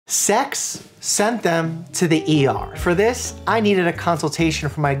Sex sent them to the ER. For this, I needed a consultation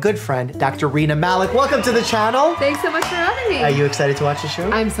from my good friend, Dr. Renal Malik. Welcome to the channel. Thanks so much for having me. Are you excited to watch the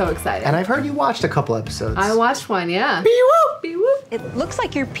show? I'm so excited. And I've heard you watched a couple episodes. I watched one, yeah. Be-woo! Be-woo. It looks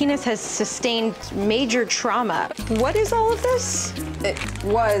like your penis has sustained major trauma. What is all of this? It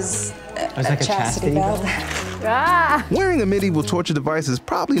was like a chastity belt. Ah. Wearing a medieval torture device is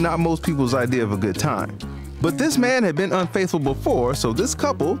probably not most people's idea of a good time. But this man had been unfaithful before, so this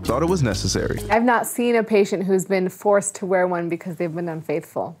couple thought it was necessary. I've not seen a patient who's been forced to wear one because they've been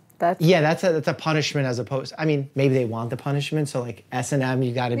unfaithful. That's a punishment as opposed, I mean, maybe they want the punishment, so like S&M,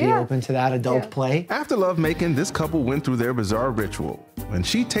 you gotta be open to that adult play. After lovemaking, this couple went through their bizarre ritual. And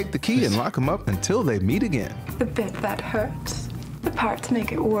she'd take the key and lock him up until they meet again. the bit that hurts. The part to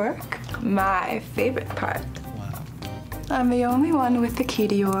make it work. My favorite part. Wow. I'm the only one with the key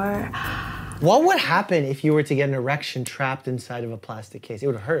to your... What would happen if you were to get an erection trapped inside of a plastic case? It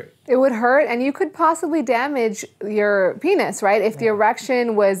would hurt. It would hurt, and you could possibly damage your penis, right? If the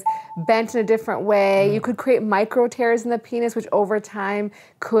erection was bent in a different way, you could create micro tears in the penis, which over time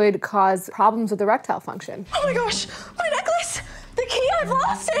could cause problems with erectile function. Oh my gosh, my necklace! The key, I've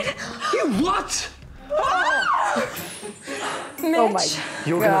lost it! You what? Mitch, Oh my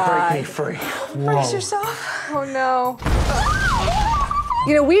You were gonna break me free. brace yourself. Oh no.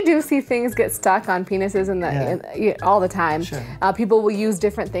 You know, we do see things get stuck on penises all the time. Sure. People will use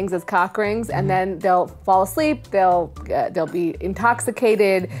different things as cock rings, and then they'll fall asleep, they'll be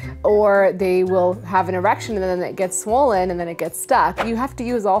intoxicated, or they will have an erection and then it gets swollen and then it gets stuck. You have to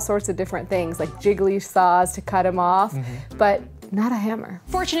use all sorts of different things, like jiggly saws to cut them off, but not a hammer.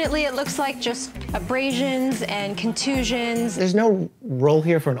 Fortunately, it looks like just abrasions and contusions. There's no role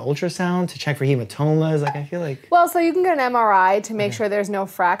here for an ultrasound to check for hematomas. Like, I feel like... Well, so you can get an MRI to make sure there's no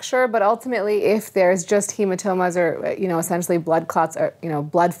fracture, but ultimately, if there's just hematomas or, essentially blood clots or,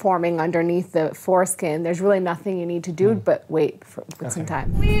 blood forming underneath the foreskin, there's really nothing you need to do but wait for some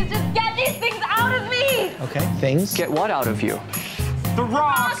time. Please just get these things out of me! Okay, things? Get what out of you? The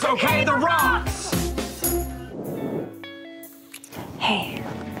rocks, okay? The rocks! Hey,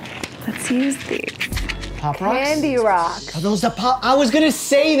 let's use these. Pop rocks? Candy rock. Are those the pop? I was gonna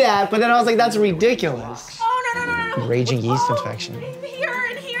say that, but then I was like, that's ridiculous. Oh, no. Raging yeast infection. Here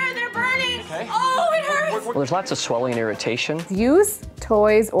and here, they're burning. Okay. Oh, it hurts. Well, there's lots of swelling and irritation. Use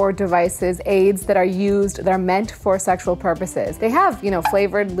toys or devices, aids that are meant for sexual purposes. They have,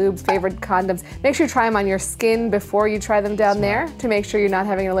 flavored lubes, flavored condoms. Make sure you try them on your skin before you try them down there to make sure you're not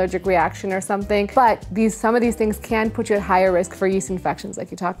having an allergic reaction or something. But some of these things can put you at higher risk for yeast infections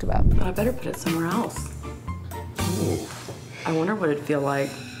like you talked about. But I better put it somewhere else. Ooh. I wonder what it'd feel like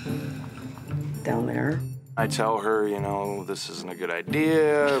down there. I tell her, this isn't a good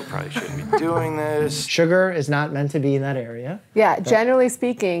idea, probably shouldn't be doing this. Sugar is not meant to be in that area. Yeah, generally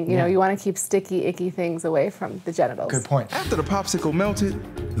speaking, you want to keep sticky, icky things away from the genitals. Good point. After the popsicle melted,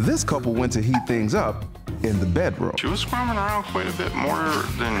 this couple went to heat things up in the bedroom. She was squirming around quite a bit more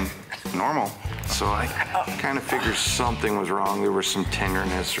than normal, so I kind of figured something was wrong. There was some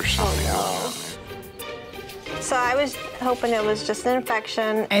tenderness or something going on there. So I was hoping it was just an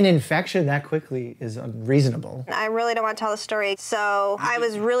infection. An infection that quickly is unreasonable. I really don't want to tell the story, so I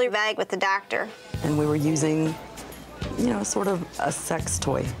was really vague with the doctor. And we were using, sort of a sex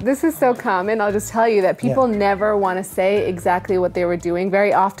toy. This is so common. I'll just tell you that people never want to say exactly what they were doing.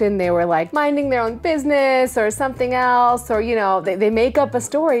 Very often they were like minding their own business or something else, or they make up a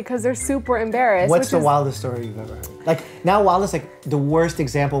story because they're super embarrassed. What's the wildest story you've ever heard? Like, now wildest, like the worst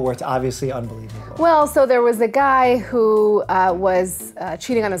example where it's obviously unbelievable. Well, so there was a guy who was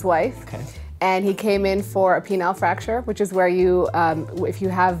cheating on his wife. Okay. And he came in for a penile fracture, which is where you, if you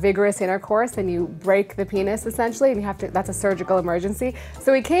have vigorous intercourse and you break the penis essentially, and that's a surgical emergency.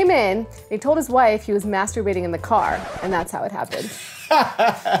 So he came in, he told his wife he was masturbating in the car, and that's how it happened.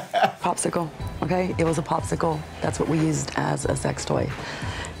 Popsicle, okay? It was a popsicle. That's what we used as a sex toy.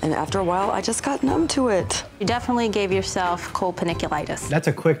 And after a while, I just got numb to it. You definitely gave yourself cold paniculitis. That's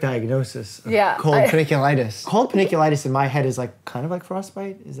a quick diagnosis of Yeah, cold paniculitis. Cold paniculitis in my head is like kind of like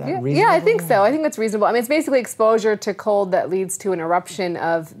frostbite. Is that reasonable? Yeah, I think so. I think that's reasonable. I mean, it's basically exposure to cold that leads to an eruption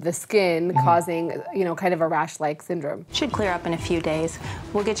of the skin, causing, kind of a rash-like syndrome. Should clear up in a few days.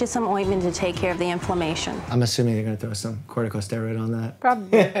 We'll get you some ointment to take care of the inflammation. I'm assuming they're going to throw some corticosteroid on that.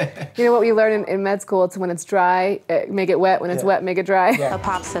 Probably. You know what we learn in med school? It's when it's dry, make it wet. When it's wet, make it dry. A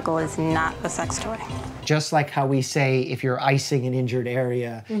popsicle is not a sex toy. Just like how we say if you're icing an injured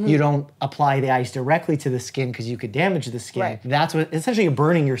area, you don't apply the ice directly to the skin because you could damage the skin. Right. That's what, essentially you're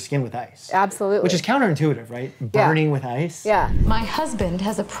burning your skin with ice. Absolutely. Which is counterintuitive, right? Burning with ice. Yeah. My husband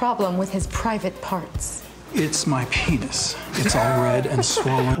has a problem with his private parts. It's my penis. It's all red and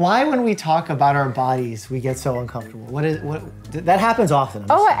swollen. Why, when we talk about our bodies, we get so uncomfortable? That happens often.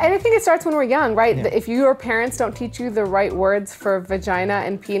 Oh, and I think it starts when we're young, right? Yeah. If your parents don't teach you the right words for vagina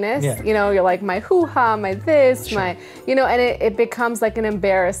and penis, Yeah. you know, you're like, my hoo-ha, my this, Sure. my, you know, and it becomes like an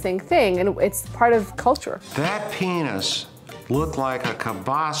embarrassing thing, and it's part of culture. That penis looked like a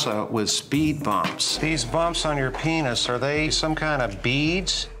kielbasa with speed bumps. These bumps on your penis, are they some kind of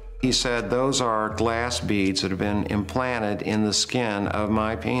beads? He said, those are glass beads that have been implanted in the skin of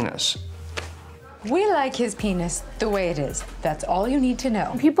my penis. We like his penis the way it is. That's all you need to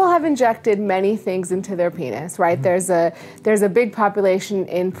know. People have injected many things into their penis, right? Mm-hmm. There's a big population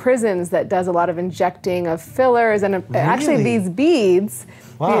in prisons that does a lot of injecting of fillers, and actually these beads,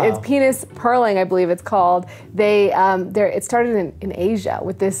 Wow. it's penis pearling, I believe it's called. It started in Asia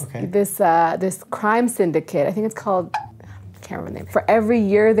with this crime syndicate. I think it's called, I can't remember the name. For every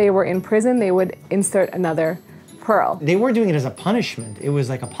year they were in prison, they would insert another pearl. They weren't doing it as a punishment. It was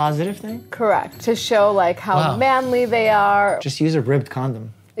like a positive thing? Correct. To show like how manly they are. Just use a ribbed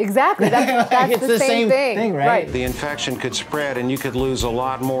condom. Exactly. That's It's the same thing, right? The infection could spread and you could lose a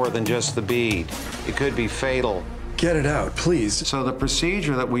lot more than just the bead. It could be fatal. Get it out, please. So the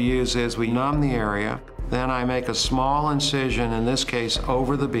procedure that we use is we numb the area, then I make a small incision, in this case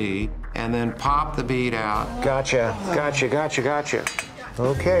over the bead, and then pop the bead out. Gotcha, gotcha, gotcha, gotcha.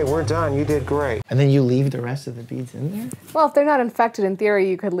 Okay, we're done. You did great. And then you leave the rest of the beads in there? Well, if they're not infected, in theory,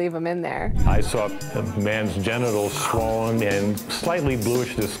 you could leave them in there. I saw a man's genitals swollen and slightly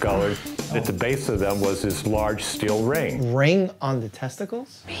bluish discolored. At the base of them was this large steel ring. Ring on the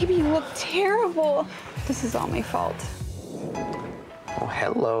testicles? Baby, you look terrible. This is all my fault. Oh,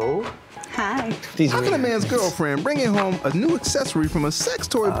 hello. Hi. How can a man's girlfriend bringing home a new accessory from a sex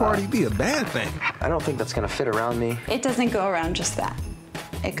toy party be a bad thing? I don't think that's gonna fit around me. It doesn't go around just that.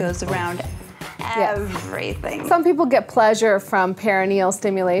 It goes around everything. Some people get pleasure from perineal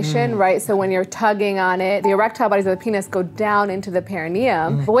stimulation, right? So when you're tugging on it, the erectile bodies of the penis go down into the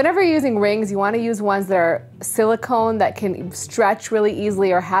perineum. But whenever you're using rings, you want to use ones that are silicone that can stretch really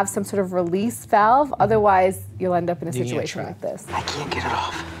easily or have some sort of release valve. Otherwise, you'll end up in a situation like this. I can't get it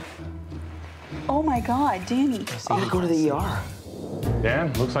off. Oh my God, Danny. I gotta go to the ER.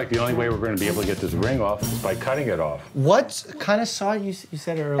 Dan, looks like the only way we're going to be able to get this ring off is by cutting it off. What kind of saw you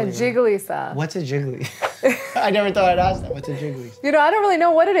said earlier? A jiggly saw. What's a jiggly? I never thought I'd ask that. What's a jiggly? You know, I don't really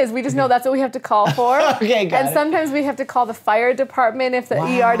know what it is. We just know that's what we have to call for. Okay, got And it. sometimes we have to call the fire department if the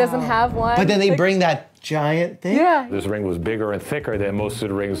ER doesn't have one. But then they bring that giant thing? Yeah. This ring was bigger and thicker than most of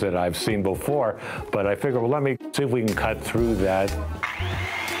the rings that I've seen before, but I figured, well, let me see if we can cut through that.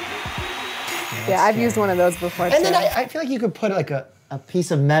 Yeah, I've used one of those before, And too. then I feel like you could put like a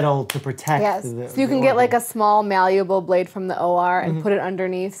piece of metal to protect Yes, so you can get like a small malleable blade from the OR and put it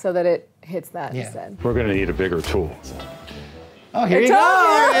underneath so that it hits that instead. We're going to need a bigger tool. Oh, here you go!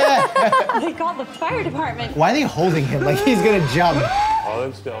 Yeah. They called the fire department. Why are they holding him like he's gonna jump? Hold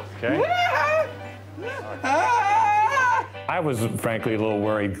it still, okay? I was frankly a little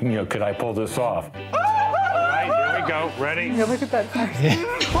worried, you know, could I pull this off? All right, here we go, ready? Yeah, look at that.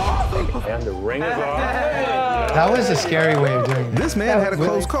 And the ring is off. That was a scary way of doing it. This man had a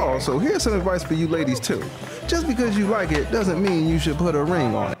close call, so here's some advice for you ladies too. Just because you like it doesn't mean you should put a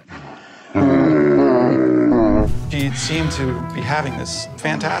ring on it. She seemed to be having this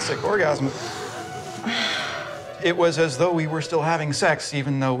fantastic orgasm. It was as though we were still having sex,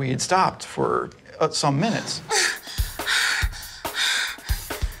 even though we had stopped for some minutes.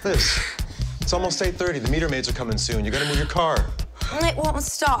 Liz, it's almost 8:30. The meter maids are coming soon. You gotta move your car. It won't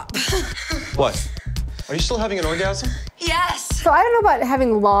stop. What? Are you still having an orgasm? Yes. So I don't know about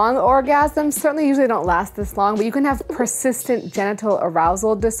having long orgasms. Certainly usually don't last this long, but you can have persistent genital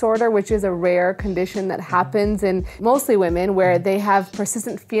arousal disorder, which is a rare condition that happens in mostly women where they have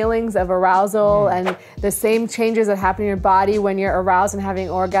persistent feelings of arousal and the same changes that happen in your body when you're aroused and having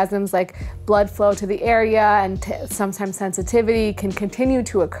orgasms, like blood flow to the area and sometimes sensitivity can continue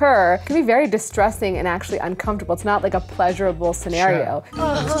to occur. It can be very distressing and actually uncomfortable. It's not like a pleasurable scenario. Come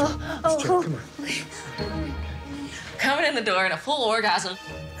on. Coming in the door in a full orgasm.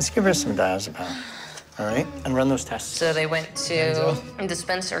 Let's give her some diazepam, all right? And run those tests. So they went to a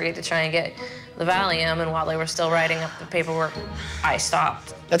dispensary to try and get the Valium, and while they were still writing up the paperwork, I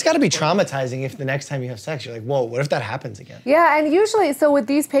stopped. That's got to be traumatizing if the next time you have sex, you're like, whoa, what if that happens again? Yeah, and usually, so with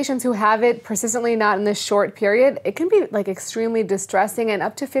these patients who have it persistently, not in this short period, it can be like extremely distressing, and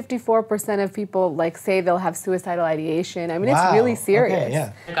up to 54% of people say they'll have suicidal ideation. I mean, it's really serious. Okay,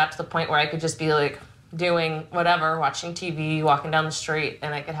 yeah. It got to the point where I could just be like, doing whatever, watching TV, walking down the street,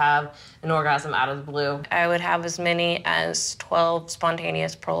 and I could have an orgasm out of the blue. I would have as many as 12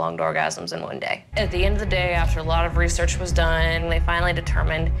 spontaneous prolonged orgasms in one day. At the end of the day, after a lot of research was done, they finally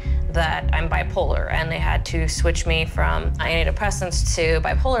determined that I'm bipolar, and they had to switch me from antidepressants to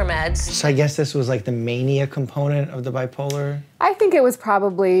bipolar meds. So I guess this was like the mania component of the bipolar? I think it was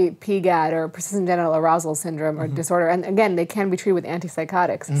probably PGAD, or persistent genital arousal syndrome, or disorder. And again, they can be treated with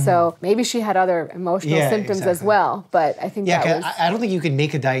antipsychotics. So maybe she had other emotional symptoms as well. But I think that was... I don't think you could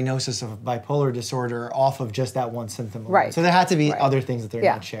make a diagnosis of bipolar disorder off of just that one symptom alone. Right. So there had to be other things that they're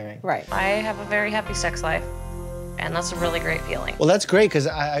not sharing. Right. I have a very happy sex life, and that's a really great feeling. Well, that's great, because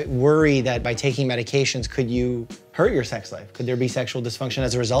I worry that by taking medications, could you hurt your sex life? Could there be sexual dysfunction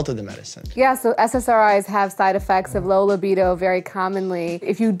as a result of the medicine? Yeah, so SSRIs have side effects of low libido very commonly.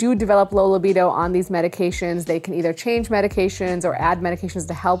 If you do develop low libido on these medications, they can either change medications or add medications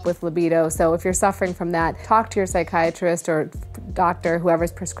to help with libido. So if you're suffering from that, talk to your psychiatrist or doctor,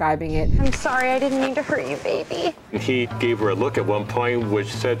 whoever's prescribing it. I'm sorry, I didn't mean to hurt you, baby. He gave her a look at one point,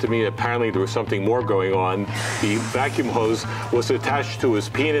 which said to me apparently there was something more going on. The vacuum hose was attached to his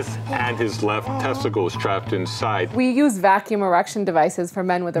penis, and his left testicle was trapped inside. We use vacuum erection devices for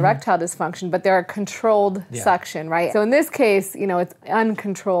men with erectile dysfunction, but they're a controlled suction, right? So in this case, you know, it's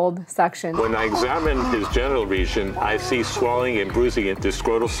uncontrolled suction. When I examine his genital region, I see swelling and bruising. The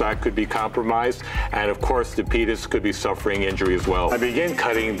scrotal sac could be compromised, and of course the penis could be suffering injury as well. I began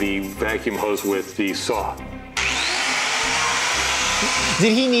cutting the vacuum hose with the saw.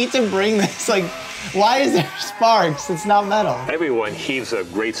 Did he need to bring this, like, why is there sparks? It's not metal. Everyone heaves a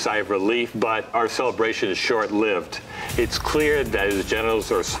great sigh of relief, but our celebration is short-lived. It's clear that his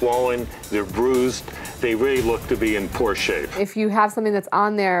genitals are swollen, they're bruised, they really look to be in poor shape. If you have something that's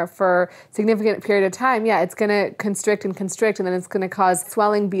on there for a significant period of time, yeah, it's gonna constrict, and then it's gonna cause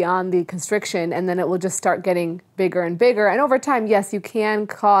swelling beyond the constriction, and then it will just start getting bigger and bigger. And over time, yes, you can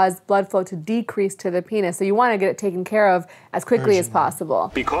cause blood flow to decrease to the penis, so you wanna get it taken care of as quickly as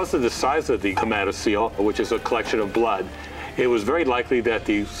possible. Because of the size of the hematocele, which is a collection of blood, it was very likely that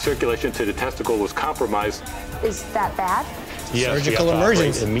the circulation to the testicle was compromised. Is that bad? Yes, surgical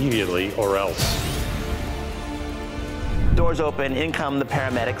emergency immediately, or else. Doors open, in come the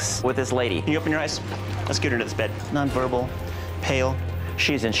paramedics with this lady. Can you open your eyes? Let's get her to this bed. Nonverbal, pale.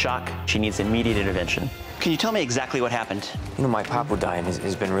 She's in shock. She needs immediate intervention. Can you tell me exactly what happened? You know, my papa dying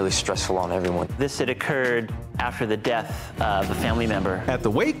has been really stressful on everyone. This had occurred after the death of a family member. At the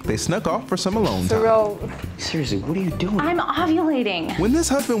wake, they snuck off for some alone time. So, seriously, what are you doing? I'm ovulating. When this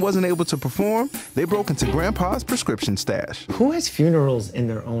husband wasn't able to perform, they broke into Grandpa's prescription stash. Who has funerals in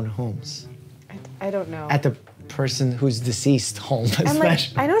their own homes? I don't know. At the person who's deceased home, And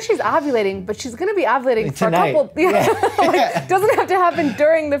especially. like, I know she's ovulating, but she's gonna be ovulating Tonight. for a couple. Like, doesn't have to happen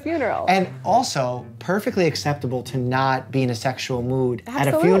during the funeral. And also, perfectly acceptable to not be in a sexual mood at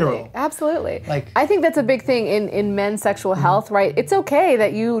a funeral. Absolutely. Like, I think that's a big thing in men's sexual health, right? It's okay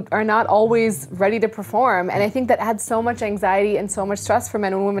that you are not always ready to perform. And I think that adds so much anxiety and so much stress for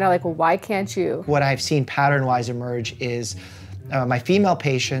men, and women are like, well, why can't you? What I've seen pattern-wise emerge is my female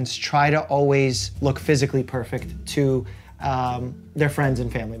patients try to always look physically perfect to their friends and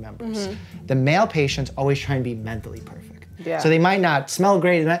family members. The male patients always try and be mentally perfect. Yeah. So they might not smell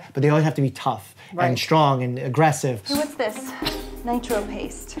great, but they always have to be tough and strong and aggressive. Hey, what's this?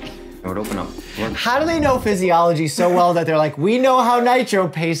 Nitropaste. It would open up. How do they know physiology so well that they're like, we know how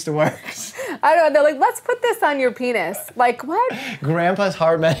nitropaste works? I don't know, they're like, let's put this on your penis. Like, what? Grandpa's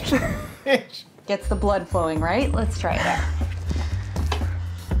heart medication. Gets the blood flowing, right? Let's try it out.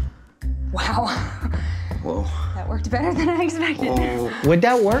 Wow. Whoa. That worked better than I expected. Would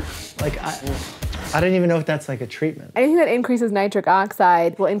that work? Like, I don't even know if that's like a treatment. Anything that increases nitric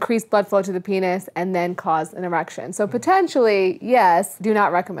oxide will increase blood flow to the penis and then cause an erection. So potentially, yes, do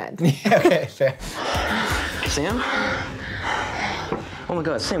not recommend. Okay, fair. Sam? Oh my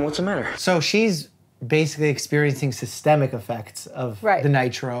God, Sam, what's the matter? So she's basically experiencing systemic effects of the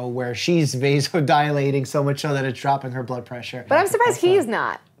nitro, where she's vasodilating so much so that it's dropping her blood pressure. But I'm surprised he's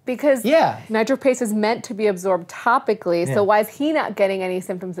not, because nitropaste is meant to be absorbed topically, so why is he not getting any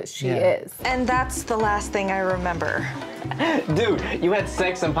symptoms that she is? And that's the last thing I remember. Dude, you had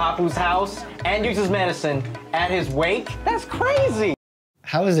sex in Papu's house and used his medicine at his wake? That's crazy!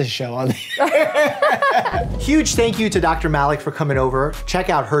 How is this show on? Huge thank you to Dr. Malik for coming over. Check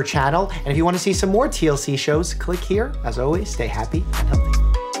out her channel, and if you want to see some more TLC shows, click here. As always, stay happy and healthy.